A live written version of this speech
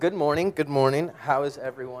Good morning. Good morning. How is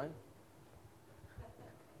everyone?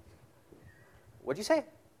 What'd you say?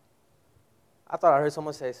 I thought I heard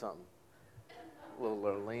someone say something. Little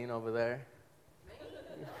Lurleen over there.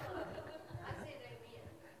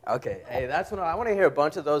 Okay. Hey, that's what I want to hear a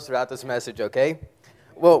bunch of those throughout this message, okay?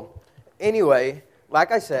 Well, anyway,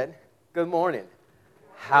 like I said, good morning.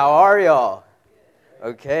 How are y'all?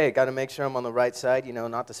 Okay, got to make sure I'm on the right side,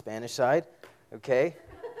 not the Spanish side. Okay?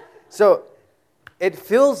 So, it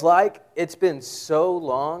feels like it's been so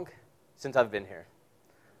long since I've been here.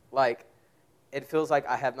 Like, it feels like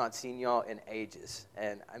I have not seen y'all in ages.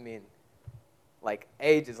 And I mean, like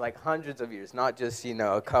ages, like hundreds of years, not just,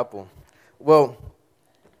 a couple. Well,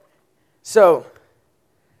 so,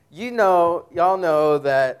 y'all know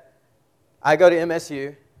that I go to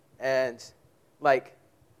MSU, and, like,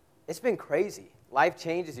 it's been crazy. Life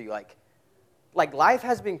changes you. Like life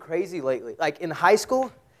has been crazy lately. Like, in high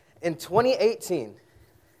school, in 2018,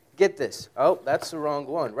 get this. Oh, that's the wrong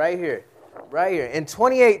one. Right here. Right here. In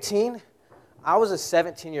 2018, I was a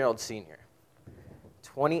 17-year-old senior.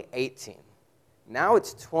 2018. Now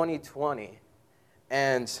it's 2020,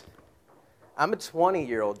 and I'm a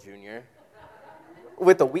 20-year-old junior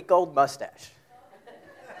with a week-old mustache.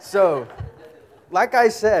 So, like I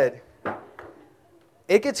said,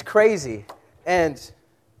 it gets crazy, and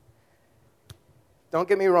don't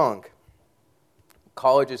get me wrong,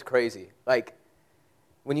 college is crazy. Like,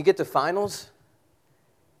 when you get to finals,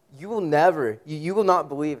 you will not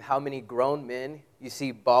believe how many grown men you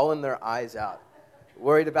see bawling their eyes out,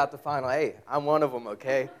 worried about the final. Hey, I'm one of them,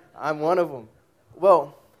 okay? I'm one of them.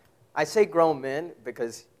 Well, I say grown men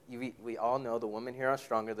because we all know the women here are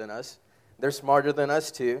stronger than us. They're smarter than us,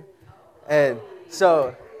 too. And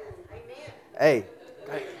so, hey,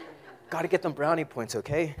 got to get them brownie points,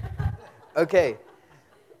 okay? Okay.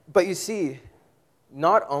 But you see,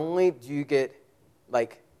 not only do you get,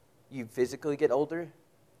 you physically get older,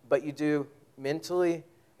 but you do mentally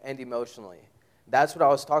and emotionally. That's what I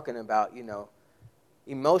was talking about,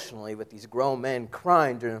 emotionally with these grown men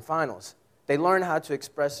crying during finals. They learn how to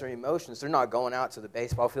express their emotions. They're not going out to the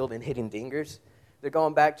baseball field and hitting dingers. They're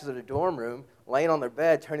going back to their dorm room, laying on their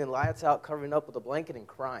bed, turning the lights out, covering up with a blanket, and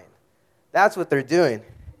crying. That's what they're doing.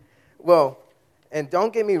 Well, and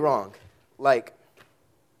don't get me wrong,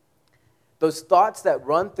 those thoughts that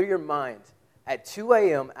run through your mind at 2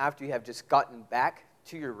 a.m. after you have just gotten back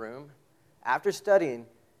to your room, after studying,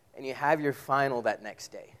 and you have your final that next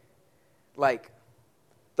day.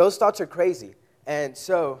 Those thoughts are crazy. And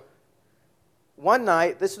so, one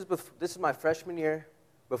night, this is my freshman year,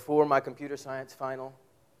 before my computer science final.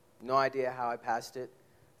 No idea how I passed it.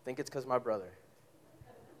 I think it's because of my brother.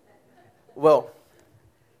 Well,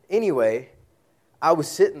 anyway, I was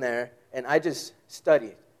sitting there, and I just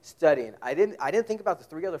studying. I didn't think about the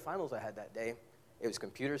 3 other finals I had that day. It was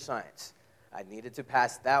computer science. I needed to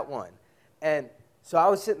pass that one. And so I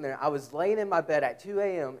was sitting there. I was laying in my bed at 2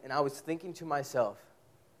 a.m., and I was thinking to myself,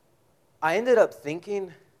 I ended up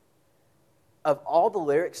thinking of all the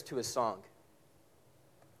lyrics to a song.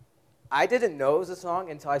 I didn't know it was a song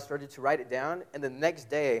until I started to write it down, and the next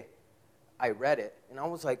day I read it, and I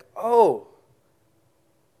was like, oh,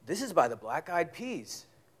 this is by the Black Eyed Peas.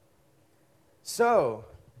 I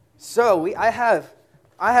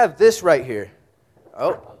have this right here.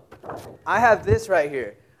 Oh, I have this right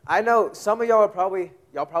here. I know some of y'all probably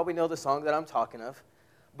know the song that I'm talking of,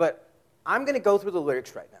 but I'm going to go through the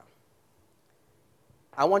lyrics right now.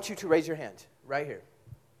 I want you to raise your hand right here.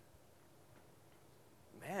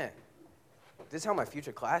 Man, this is how my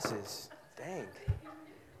future class is. Dang.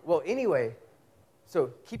 Well, anyway,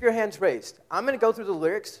 so keep your hands raised. I'm going to go through the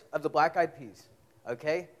lyrics of the Black Eyed Peas,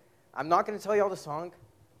 okay? I'm not going to tell you all the song.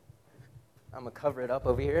 I'm going to cover it up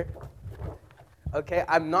over here. Okay,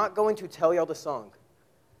 I'm not going to tell you all the song,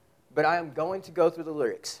 but I am going to go through the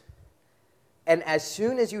lyrics. And as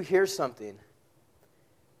soon as you hear something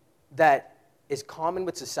that is common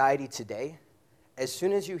with society today, as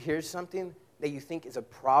soon as you hear something that you think is a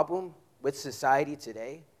problem with society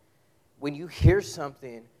today, when you hear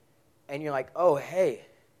something and you're like, oh, hey,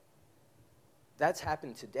 that's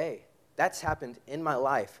happened today. That's happened in my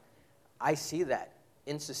life. I see that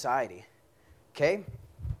in society, okay?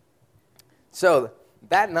 So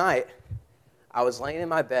that night, I was laying in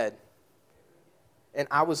my bed, and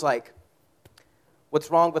I was like,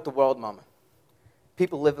 what's wrong with the world, mama?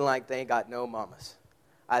 People living like they ain't got no mamas.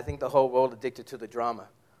 I think the whole world addicted to the drama,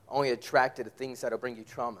 only attracted to things that'll bring you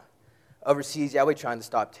trauma. Overseas, yeah, we're trying to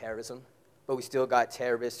stop terrorism, but we still got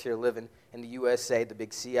terrorists here living in the USA, the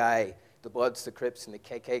big CIA, the Bloods, the Crips, and the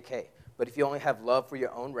KKK. But if you only have love for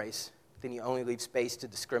your own race, then you only leave space to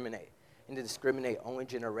discriminate. And to discriminate only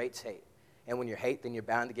generates hate. And when you hate, then you're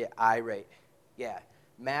bound to get irate. Yeah,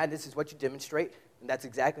 madness is what you demonstrate, and that's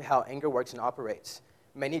exactly how anger works and operates.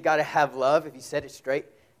 Man, you got to have love if you set it straight.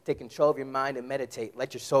 Take control of your mind and meditate.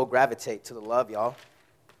 Let your soul gravitate to the love, y'all.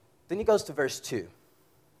 Then he goes to verse 2.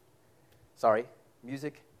 Sorry,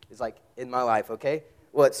 music is like in my life, okay?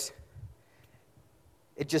 Well,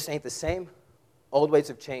 it just ain't the same. Old ways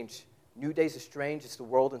have changed. New days are strange. It's the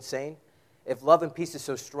world insane. If love and peace is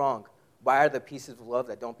so strong, why are there pieces of love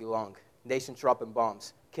that don't belong? Nations dropping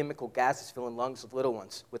bombs. Chemical gases filling lungs of little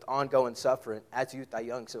ones with ongoing suffering. As youth die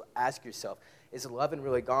young, so ask yourself, is loving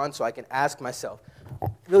really gone? So I can ask myself,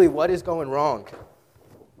 really, what is going wrong?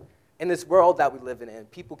 In this world that we live in,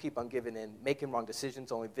 people keep on giving in, making wrong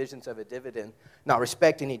decisions, only visions of a dividend, not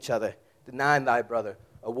respecting each other, denying thy brother.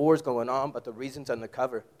 A war's going on, but the reason's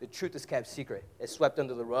undercover. The truth is kept secret. It's swept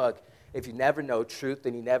under the rug. If you never know truth,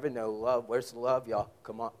 then you never know love. Where's the love, y'all?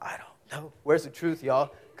 Come on, I don't know. Where's the truth,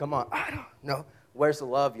 y'all? Come on, I don't know. Where's the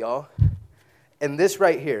love, y'all? And this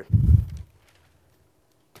right here,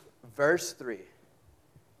 verse 3,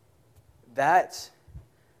 that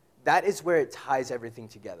is where it ties everything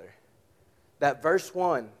together. That verse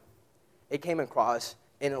 1, it came across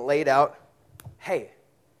and it laid out, hey,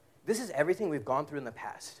 this is everything we've gone through in the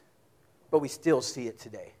past, but we still see it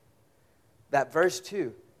today. That verse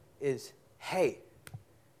 2 is, hey,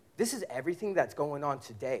 this is everything that's going on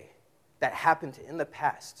today that happened in the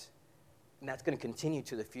past, and that's going to continue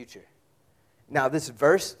to the future. Now, this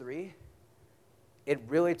verse 3, it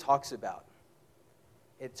really talks about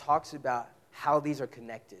how these are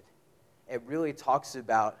connected. It really talks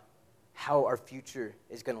about how our future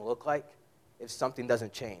is going to look like if something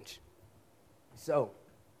doesn't change. So,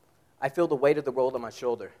 I feel the weight of the world on my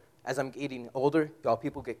shoulder. As I'm getting older, y'all,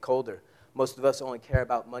 people get colder. Most of us only care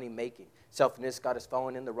about money making. Selfishness got us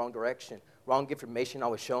falling in the wrong direction. Wrong information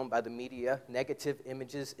always shown by the media. Negative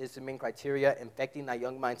images is the main criteria, infecting our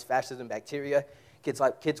young minds faster than bacteria. Kids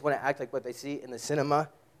want to act like what they see in the cinema.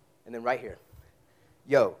 And then right here,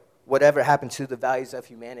 yo, whatever happened to the values of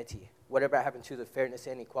humanity? Whatever happened to the fairness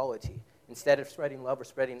and equality? Instead of spreading love, we're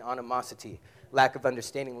spreading animosity. Lack of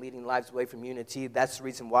understanding, leading lives away from unity. That's the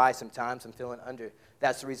reason why sometimes I'm feeling under.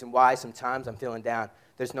 That's the reason why sometimes I'm feeling down.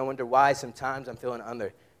 There's no wonder why sometimes I'm feeling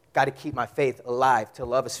under. Got to keep my faith alive till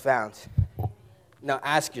love is found. Now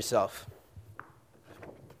ask yourself,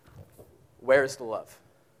 where is the love?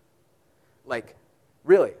 Like,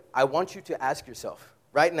 really, I want you to ask yourself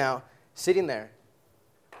right now, sitting there,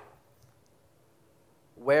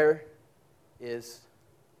 where is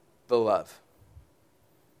the love?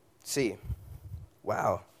 See,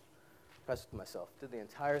 wow, impressed with myself, did the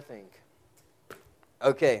entire thing.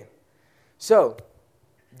 Okay, so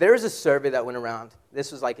there's a survey that went around.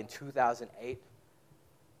 This was like in 2008,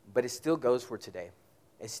 but it still goes for today.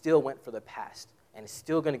 It still went for the past, and it's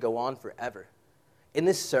still going to go on forever. In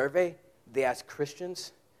this survey, they asked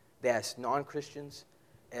Christians, they asked non-Christians,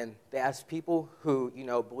 and they asked people who,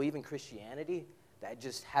 believe in Christianity that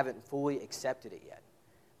just haven't fully accepted it yet.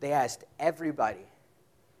 They asked everybody.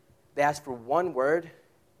 They asked for one word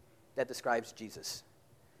that describes Jesus.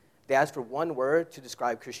 They asked for one word to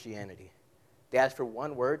describe Christianity. They asked for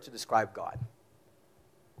one word to describe God.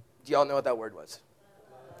 Do y'all know what that word was?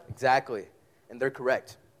 Exactly. And they're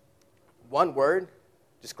correct. One word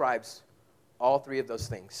describes all three of those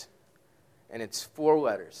things. And it's 4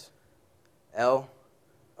 letters. L,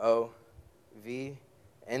 O, V,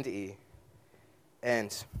 and E.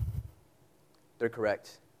 And they're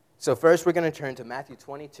correct. So first we're going to turn to Matthew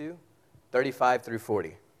 22, 35 through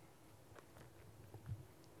 40.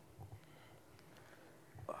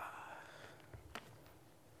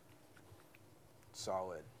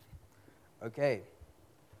 Solid. Okay.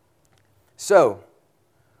 So,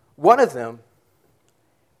 one of them,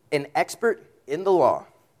 an expert in the law,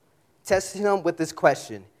 tested him with this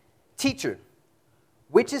question, "Teacher,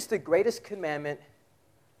 which is the greatest commandment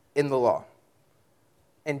in the law?"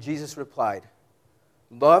 And Jesus replied,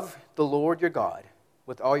 "Love the Lord your God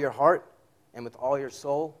with all your heart and with all your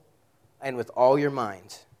soul and with all your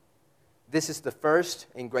mind. This is the first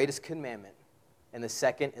and greatest commandment, and the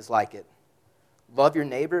second is like it. Love your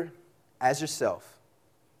neighbor as yourself.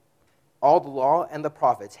 All the law and the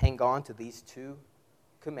prophets hang on to these 2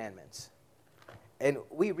 commandments." And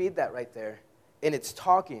we read that right there, and it's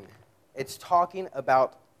talking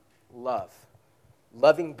about love.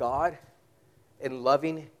 Loving God and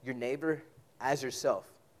loving your neighbor as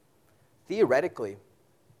yourself. Theoretically,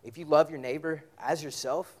 if you love your neighbor as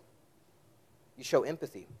yourself, you show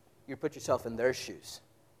empathy. You put yourself in their shoes.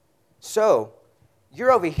 So,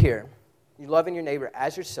 you're over here, you're loving your neighbor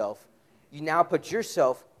as yourself. You now put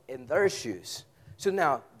yourself in their shoes. So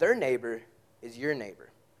now their neighbor is your neighbor.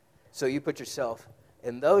 So you put yourself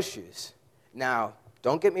in those shoes. Now,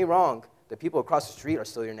 don't get me wrong. The people across the street are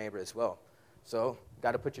still your neighbor as well. So you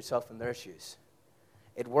got to put yourself in their shoes.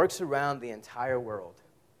 It works around the entire world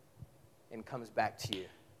and comes back to you.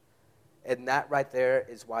 And that right there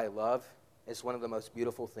is why love is one of the most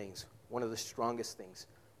beautiful things, one of the strongest things,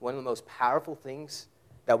 one of the most powerful things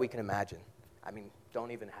that we can imagine. I mean,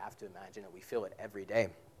 don't even have to imagine it. We feel it every day.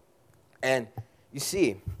 And you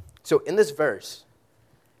see, so in this verse,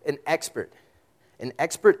 an expert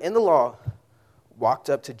in the law walked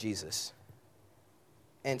up to Jesus,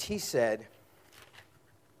 and he said,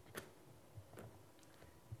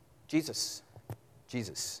 Jesus,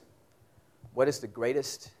 what is the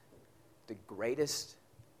greatest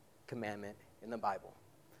commandment in the Bible?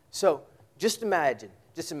 So just imagine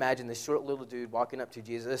this short little dude walking up to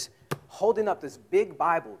Jesus, holding up this big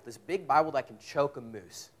Bible that can choke a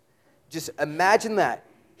moose. Just imagine that.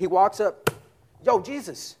 He walks up, yo,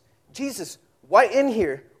 Jesus, what in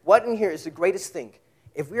here is the greatest thing?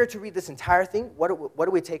 If we were to read this entire thing, what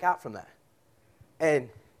do we take out from that? And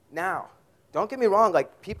now, don't get me wrong,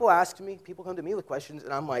 like people come to me with questions,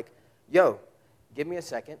 and I'm like, yo, give me a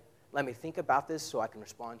second. Let me think about this so I can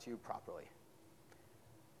respond to you properly.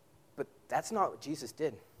 But that's not what Jesus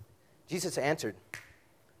did. Jesus answered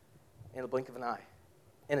in a blink of an eye,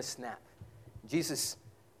 in a snap. Jesus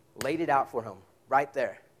laid it out for him right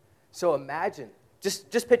there. So imagine,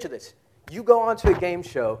 just picture this. You go onto a game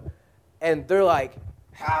show, and they're like,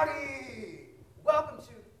 howdy, welcome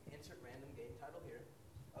to insert random game title here,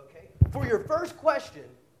 okay? For your first question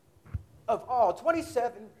of all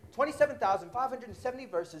 27,570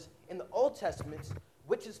 verses in the Old Testament,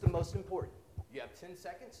 which is the most important? You have 10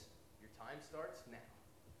 seconds. Your time starts now.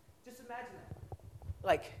 Just imagine that.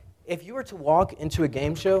 Like, if you were to walk into a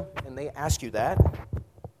game show and they ask you that,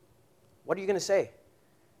 what are you going to say?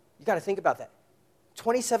 You got to think about that.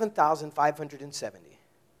 27,570.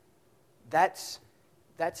 That's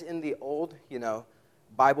in the old,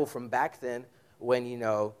 Bible from back then when,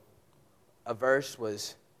 a verse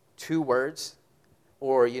was 2 words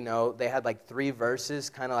or, they had like 3 verses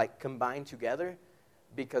kind of like combined together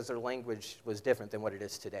because their language was different than what it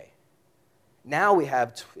is today. Now we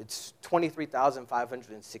have, it's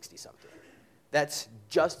 23,560 something. That's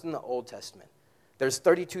just in the Old Testament. There's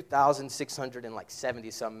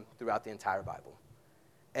 32,670 some throughout the entire Bible.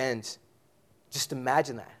 And just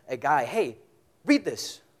imagine that. A guy, hey, read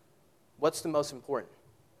this. What's the most important?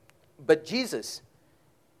 But Jesus,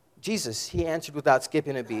 he answered without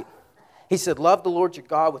skipping a beat. He said, love the Lord your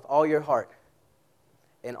God with all your heart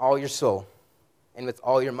and all your soul and with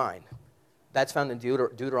all your mind. That's found in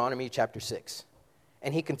Deuteronomy chapter 6.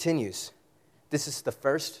 And he continues, this is the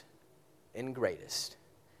first and greatest.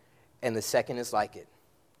 And the second is like it.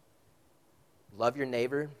 Love your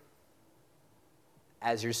neighbor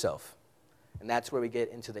as yourself. And that's where we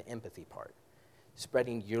get into the empathy part.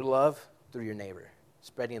 Spreading your love through your neighbor.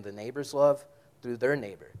 Spreading the neighbor's love through their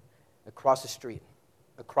neighbor. Across the street,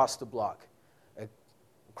 across the block,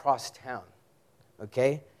 across town.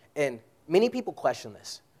 Okay? And many people question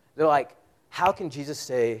this. They're like, how can Jesus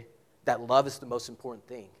say that love is the most important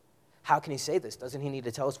thing? How can he say this? Doesn't he need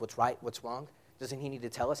to tell us what's right, what's wrong? Doesn't he need to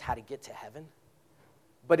tell us how to get to heaven?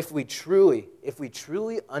 But if we truly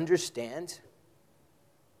understand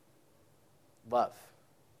love,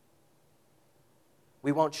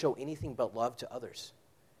 we won't show anything but love to others.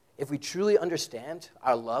 If we truly understand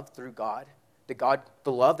our love through God,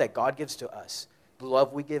 the love that God gives to us, the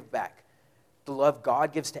love we give back, the love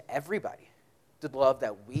God gives to everybody, the love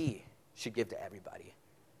that we should give to everybody,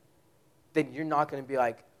 then you're not going to be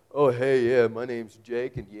like, oh, hey, yeah, my name's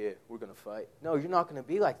Jake, and yeah, we're going to fight. No, you're not going to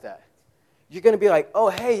be like that. You're going to be like, oh,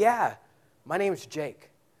 hey, yeah, my name's Jake.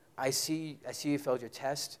 I see you failed your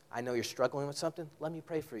test. I know you're struggling with something. Let me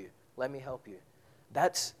pray for you. Let me help you.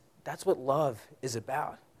 That's what love is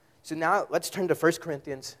about. So now let's turn to 1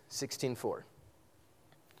 Corinthians 16:4.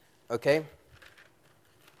 Okay?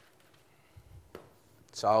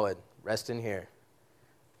 Solid. Rest in here.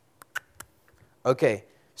 Okay,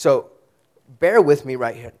 so bear with me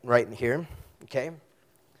right here, okay?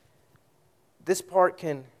 This part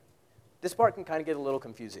can kind of get a little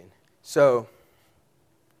confusing. So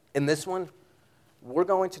in this one, we're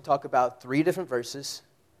going to talk about 3 different verses,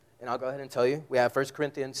 and I'll go ahead and tell you. We have 1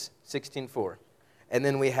 Corinthians 16:4, and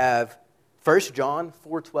then we have 1 John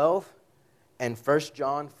 4:12 and 1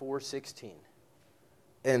 John 4:16.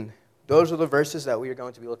 And those are the verses that we are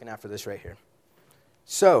going to be looking at for this right here.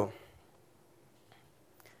 So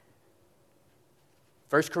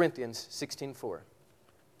 1 Corinthians 16:4.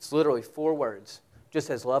 It's literally 4 words. Just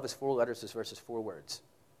as love is 4 letters, this verse is 4 words.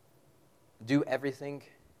 Do everything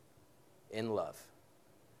in love.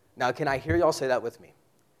 Now, can I hear y'all say that with me?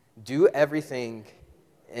 Do everything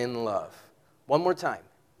in love. One more time.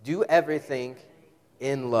 Do everything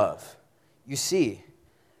in love. You see,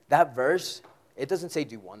 that verse, it doesn't say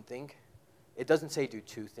do one thing. It doesn't say do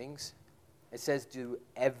two things. It says do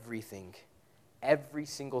everything, every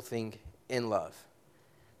single thing in love.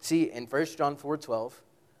 See, in 1 John 4:12,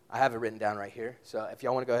 I have it written down right here, so if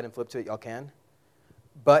y'all want to go ahead and flip to it, y'all can.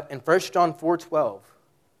 But in 1 John 4:12,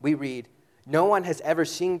 we read, no one has ever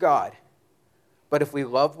seen God, but if we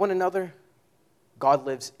love one another, God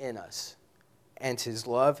lives in us, and his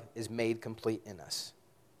love is made complete in us.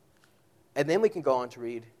 And then we can go on to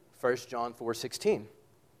read 1 John 4:16.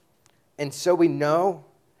 And so we know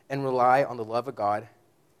and rely on the love of God.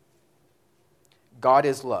 God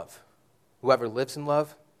is love. Whoever lives in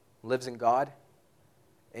love lives in God,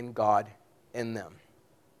 and God in them.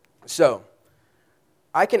 So,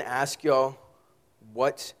 I can ask y'all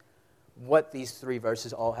what these three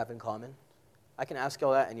verses all have in common. I can ask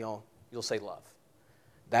y'all that, and you'll say love.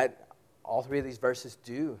 That all three of these verses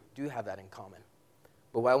do have that in common.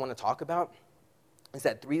 But what I want to talk about is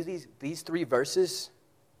that these three verses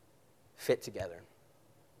fit together.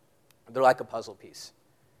 They're like a puzzle piece.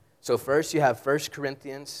 So first you have 1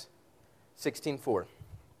 Corinthians 16:4.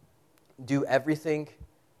 Do everything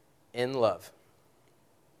in love.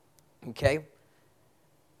 Okay?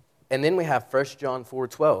 And then we have 1 John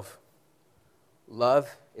 4:12.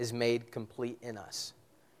 Love is made complete in us.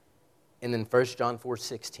 And then 1 John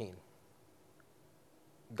 4:16.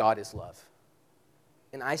 God is love.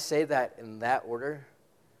 And I say that in that order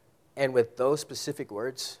and with those specific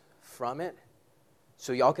words from it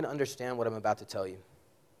so y'all can understand what I'm about to tell you.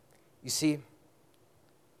 You see,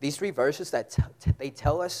 these three verses, they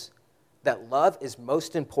tell us that love is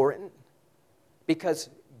most important because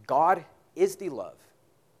God is the love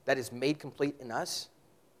that is made complete in us,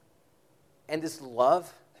 and this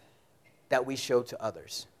love that we show to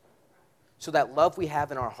others. So that love we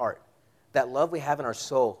have in our heart, that love we have in our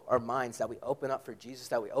soul, our minds, that we open up for Jesus,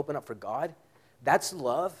 that we open up for God, that's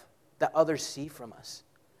love that others see from us.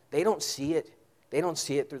 They don't see it. They don't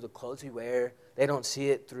see it through the clothes we wear. They don't see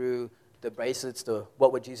it through the bracelets, the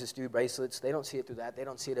what would Jesus do bracelets. They don't see it through that. They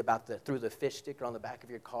don't see it through the fish sticker on the back of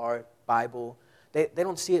your car, Bible. They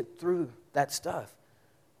don't see it through that stuff.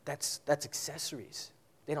 That's accessories.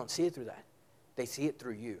 They don't see it through that. They see it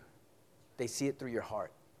through you. They see it through your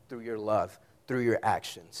heart, through your love, through your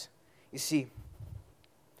actions. You see,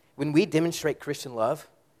 when we demonstrate Christian love,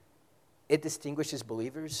 it distinguishes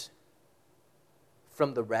believers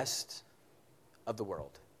from the rest of the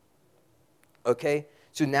world. Okay?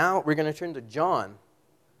 So now we're going to turn to John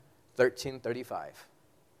 13:35.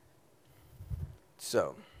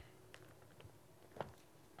 So,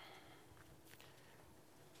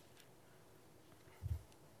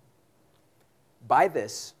 by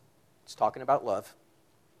this, it's talking about love,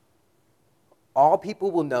 all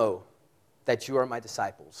people will know that you are my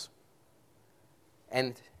disciples,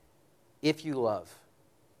 and if you love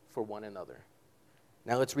for one another.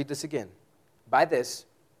 Now let's read this again. By this,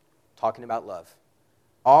 talking about love,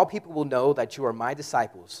 all people will know that you are my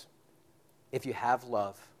disciples if you have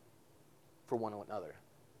love for one another.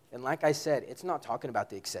 And like I said, it's not talking about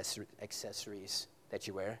the accessories that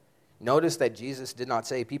you wear. Notice that Jesus did not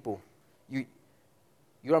say, people, you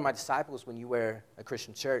are my disciples when you wear a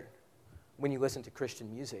Christian shirt, when you listen to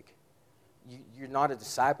Christian music. You're not a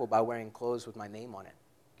disciple by wearing clothes with my name on it.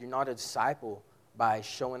 You're not a disciple by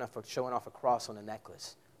showing off a cross on a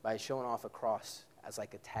necklace, by showing off a cross as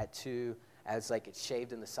like a tattoo, as like it's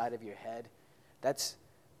shaved in the side of your head. That's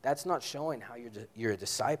not showing how you're a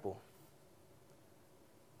disciple.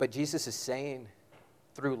 But Jesus is saying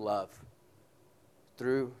through love,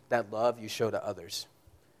 through that love you show to others.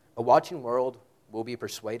 A watching world will be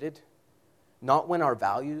persuaded, not when our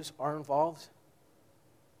values are involved,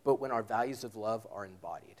 but when our values of love are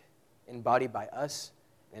embodied by us,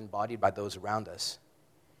 embodied by those around us.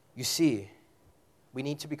 You see, we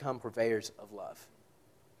need to become purveyors of love.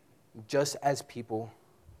 Just as people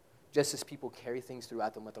carry things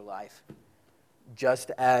throughout them with their life, just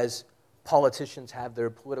as politicians have their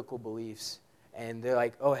political beliefs, and they're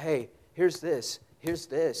like, oh, hey, here's this,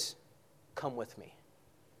 come with me.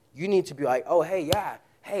 You need to be like, oh,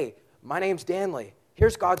 hey, my name's Danley.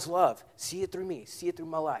 Here's God's love. See it through me. See it through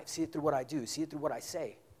my life. See it through what I do. See it through what I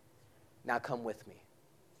say. Now come with me.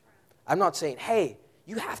 I'm not saying, hey,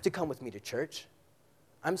 you have to come with me to church.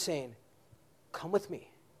 I'm saying, come with me.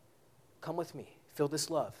 Come with me. Feel this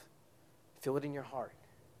love. Feel it in your heart,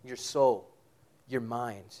 your soul, your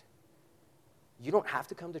mind. You don't have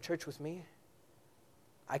to come to church with me.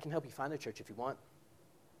 I can help you find a church if you want.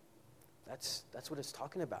 That's what it's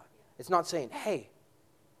talking about. It's not saying, hey,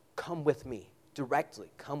 come with me, directly,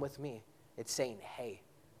 come with me. It's saying, hey,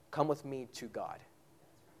 come with me to God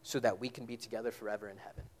so that we can be together forever in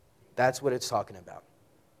heaven. That's what it's talking about.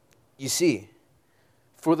 You see,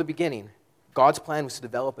 for the beginning, God's plan was to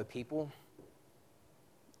develop a people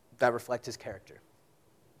that reflect his character.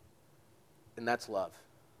 And that's love.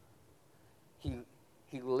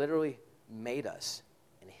 He literally made us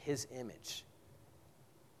in his image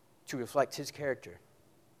to reflect his character,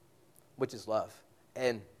 which is love.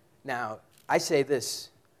 And now, I say this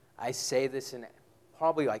in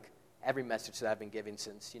probably like every message that I've been giving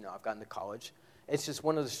since, I've gotten to college. It's just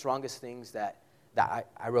one of the strongest things that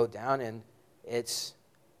I wrote down, and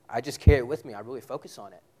I just carry it with me. I really focus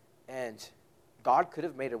on it. And God could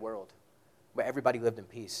have made a world where everybody lived in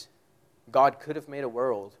peace. God could have made a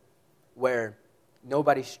world where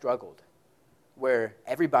nobody struggled, where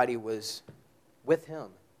everybody was with him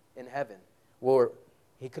in heaven. Or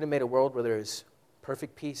he could have made a world where there's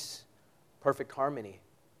perfect peace, perfect harmony.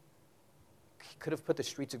 He could have put the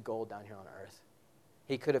streets of gold down here on earth.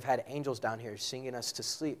 He could have had angels down here singing us to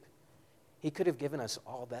sleep. He could have given us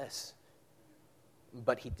all this,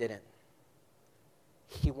 but he didn't.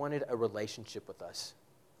 He wanted a relationship with us,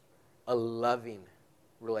 a loving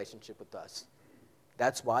relationship with us.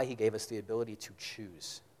 That's why he gave us the ability to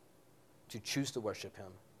choose to worship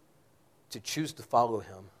him, to choose to follow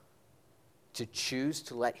him, to choose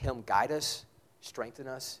to let him guide us, strengthen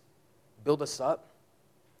us, build us up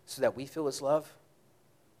so that we feel his love,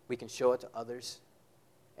 we can show it to others,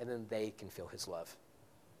 and then they can feel his love.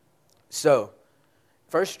 So,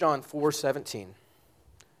 1 John 4:17,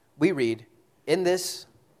 we read, "In this,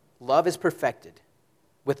 love is perfected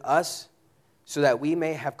with us so that we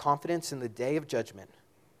may have confidence in the day of judgment,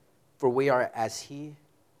 for we are as he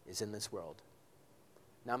is in this world."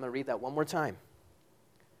 Now I'm going to read that one more time.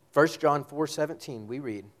 1 John 4:17, we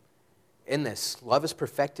read, "In this, love is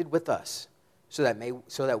perfected with us so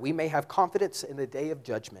that we may have confidence in the day of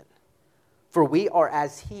judgment, for we are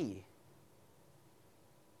as he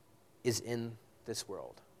is in this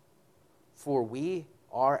world." For we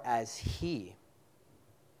are as he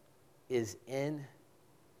is in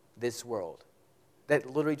this world. That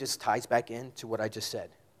literally just ties back into what I just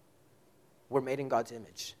said. We're made in God's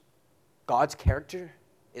image. God's character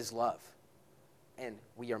is love. And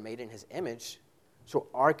we are made in his image, so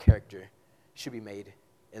our character should be made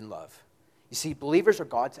in love. You see, believers are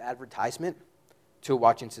God's advertisement to a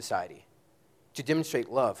watching society, to demonstrate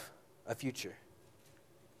love, a future,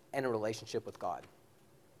 and a relationship with God.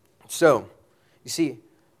 So, you see,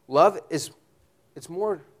 love it's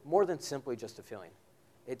more than simply just a feeling.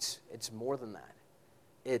 It's more than that.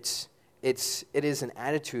 It is an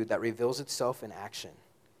attitude that reveals itself in action.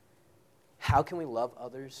 How can we love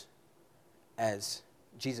others as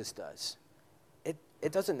Jesus does?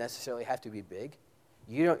 It doesn't necessarily have to be big.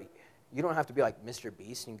 You don't have to be like Mr.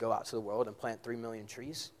 Beast and go out to the world and plant 3 million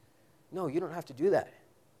trees. No, you don't have to do that.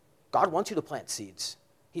 God wants you to plant seeds.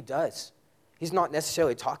 He does. He's not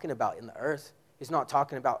necessarily talking about in the earth. He's not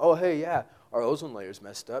talking about, oh, hey, yeah, our ozone layer's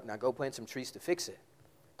messed up. Now go plant some trees to fix it.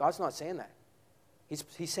 God's not saying that.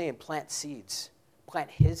 He's saying plant seeds. Plant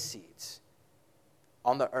his seeds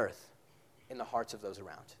on the earth, in the hearts of those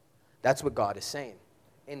around. That's what God is saying.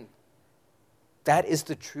 And that is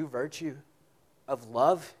the true virtue of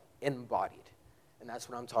love embodied. And that's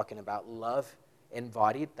what I'm talking about. Love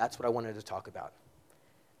embodied. That's what I wanted to talk about.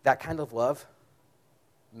 That kind of love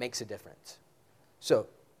makes a difference. So,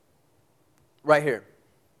 right here.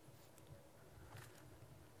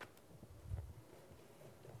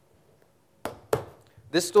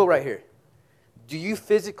 This stool right here. Do you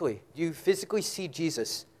physically see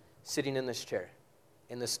Jesus sitting in this chair,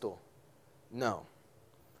 in this stool? No.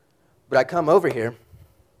 But I come over here.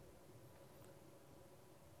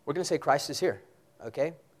 We're going to say Christ is here,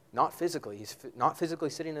 okay? Not physically. He's not physically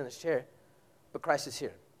sitting in this chair, but Christ is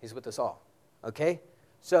here. He's with us all, okay?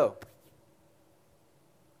 So,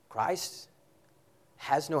 Christ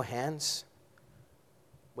has no hands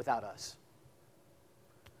without us.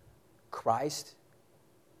 Christ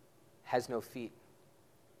has no feet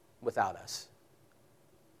without us.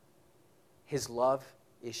 His love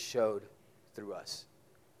is showed through us.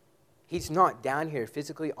 He's not down here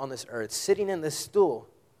physically on this earth, sitting in this stool,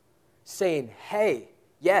 saying, hey,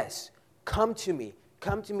 yes, come to me,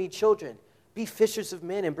 children, be fishers of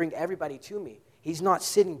men and bring everybody to me. He's not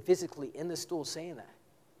sitting physically in the stool saying that.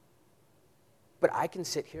 But I can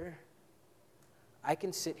sit here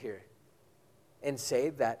and say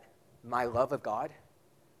that my love of God,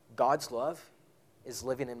 God's love, is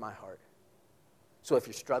living in my heart. So if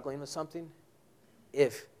you're struggling with something,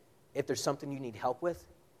 if there's something you need help with,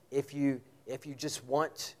 if you just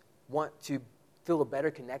want to feel a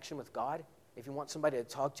better connection with God, if you want somebody to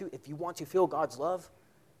talk to, if you want to feel God's love,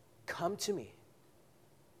 come to me.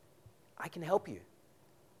 I can help you.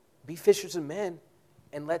 Be fishers of men,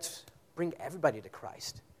 and let's bring everybody to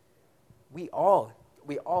Christ. We all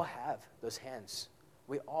have those hands.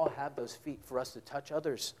 We all have those feet for us to touch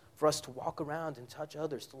others, for us to walk around and touch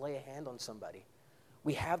others, to lay a hand on somebody.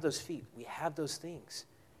 We have those feet. We have those things.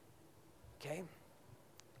 Okay?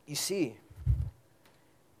 You see,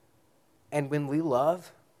 and when we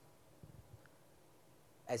love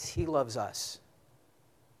as he loves us,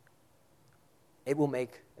 it will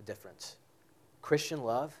make a difference. Christian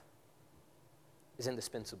love is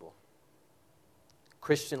indispensable.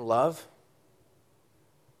 Christian love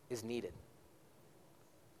is needed.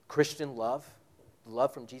 Christian love, the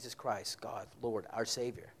love from Jesus Christ, God, Lord, our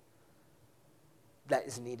Savior, that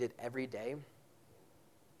is needed every day,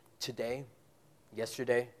 today,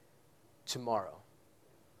 yesterday, tomorrow.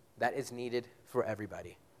 That is needed for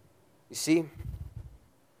everybody. You see,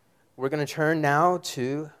 we're going to turn now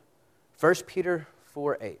to 1 Peter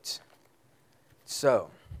 4:8. So,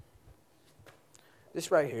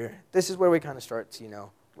 this right here, this is where we kind of start to,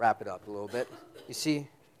 wrap it up a little bit. You see,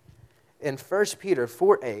 in 1 Peter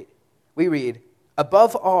 4:8, we read,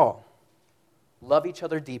 above all, love each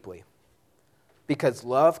other deeply, because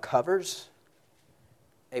love covers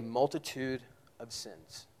a multitude of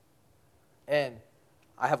sins. And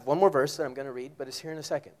I have one more verse that I'm going to read, but it's here in a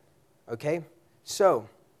second. Okay? So,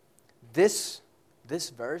 this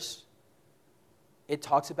verse, it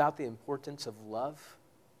talks about the importance of love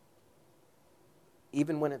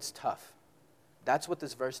even when it's tough. That's what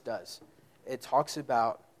this verse does. It talks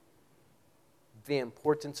about the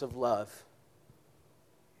importance of love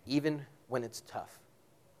even when it's tough.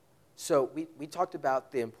 So we talked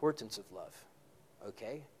about the importance of love,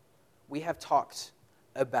 okay? We have talked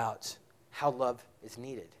about how love is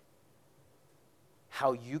needed,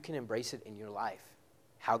 how you can embrace it in your life,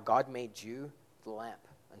 how God made you the lamp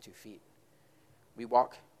unto feet. We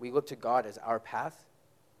look to God as our path,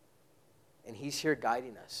 and he's here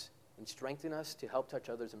guiding us and strengthening us to help touch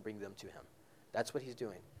others and bring them to him. That's what he's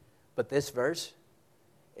doing. But this verse,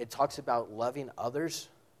 it talks about loving others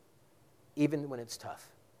even when it's tough.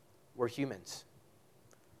 We're humans.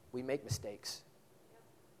 We make mistakes.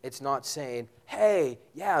 It's not saying, hey,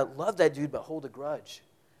 yeah, love that dude, but hold a grudge.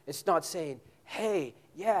 It's not saying, hey,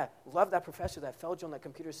 yeah, love that professor that failed you on that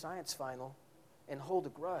computer science final and hold a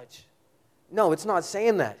grudge. No, it's not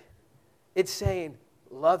saying that. It's saying,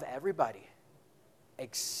 love everybody.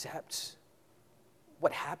 Accept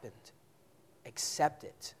what happened. Accept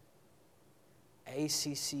it.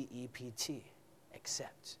 A-C-C-E-P-T.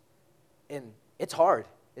 Accept. And it's hard.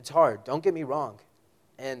 It's hard. Don't get me wrong.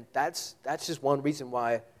 And that's just one reason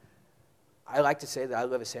why I like to say that I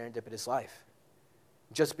live a serendipitous life.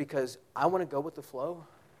 Just because I want to go with the flow,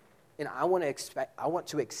 and I want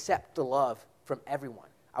to accept the love from everyone.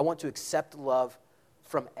 I want to accept the love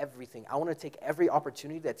from everything. I want to take every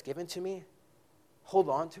opportunity that's given to me, hold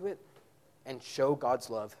on to it, and show God's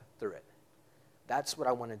love through it. That's what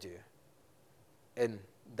I want to do. And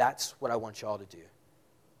that's what I want y'all to do.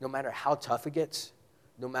 No matter how tough it gets,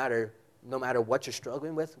 no matter what you're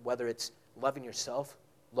struggling with, whether it's loving yourself,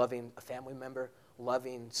 loving a family member,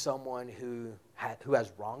 loving someone who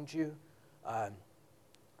has wronged you,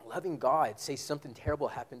 loving God. Say something terrible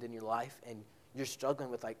happened in your life and you're struggling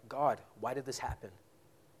with, like, God, why did this happen?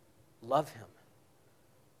 Love him.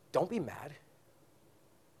 Don't be mad.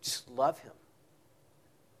 Just love him.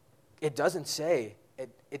 It doesn't say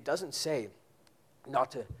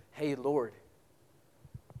not to, hey, Lord.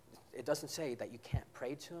 It doesn't say that you can't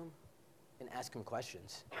pray to him and ask him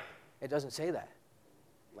questions. It doesn't say that.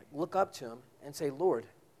 Like, look up to him and say, Lord,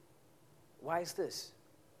 why is this?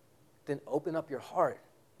 Then open up your heart,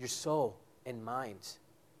 your soul, and mind,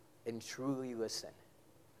 and truly listen.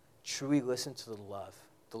 Truly listen to the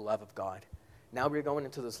love of God. Now we're going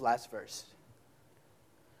into this last verse.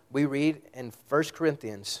 We read in 1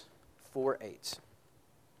 Corinthians 4:8.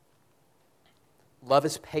 Love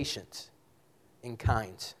is patient and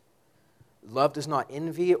kind. Love does not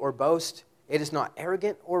envy or boast. It is not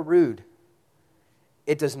arrogant or rude.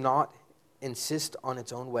 It does not insist on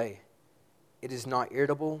its own way. It is not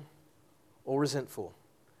irritable or resentful.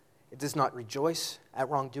 It does not rejoice at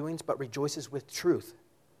wrongdoings, but rejoices with truth.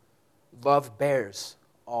 Love bears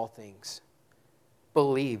all things,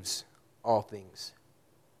 believes all things,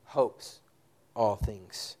 hopes all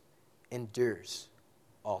things, endures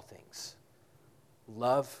all things.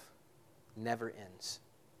 Love never ends.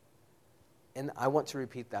 And I want to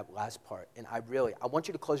repeat that last part. And I want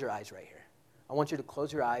you to close your eyes right here. I want you to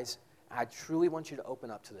close your eyes. And I truly want you to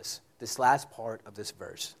open up to this last part of this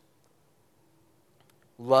verse.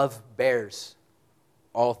 Love bears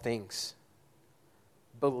all things,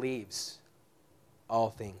 believes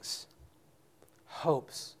all things,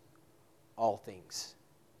 hopes all things,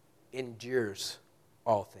 endures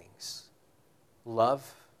all things.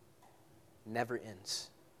 Love never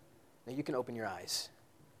ends. Now you can open your eyes.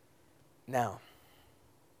 Now,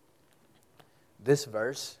 this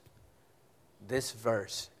verse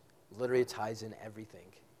literally ties in everything.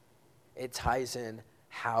 It ties in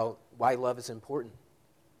why love is important.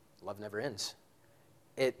 Love never ends.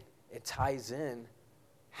 It ties in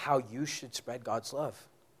how you should spread God's love.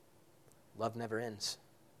 Love never ends.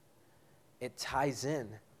 It ties in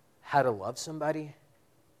how to love somebody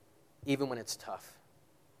even when it's tough.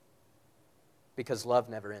 Because love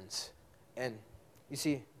never ends. And you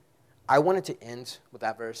see, I wanted to end with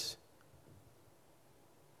that verse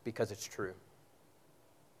because it's true.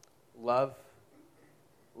 Love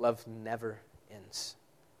never ends.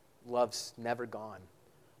 Love's never gone.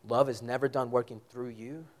 Love is never done working through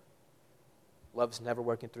you. Love's never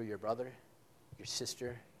working through your brother, your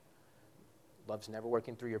sister. Love's never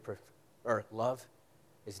working through love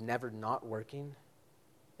is never not working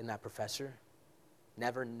in that professor.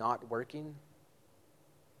 Never not working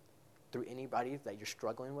through anybody that you're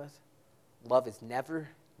struggling with. Love is never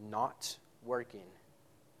not working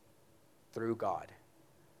through God.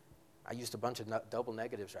 I used a bunch of double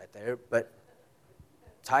negatives right there, but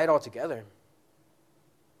tie it all together.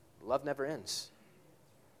 Love never ends.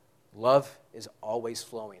 Love is always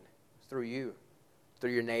flowing through you,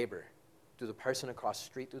 through your neighbor, through the person across the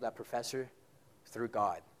street, through that professor, through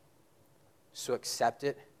God. So accept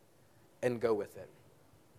it and go with it.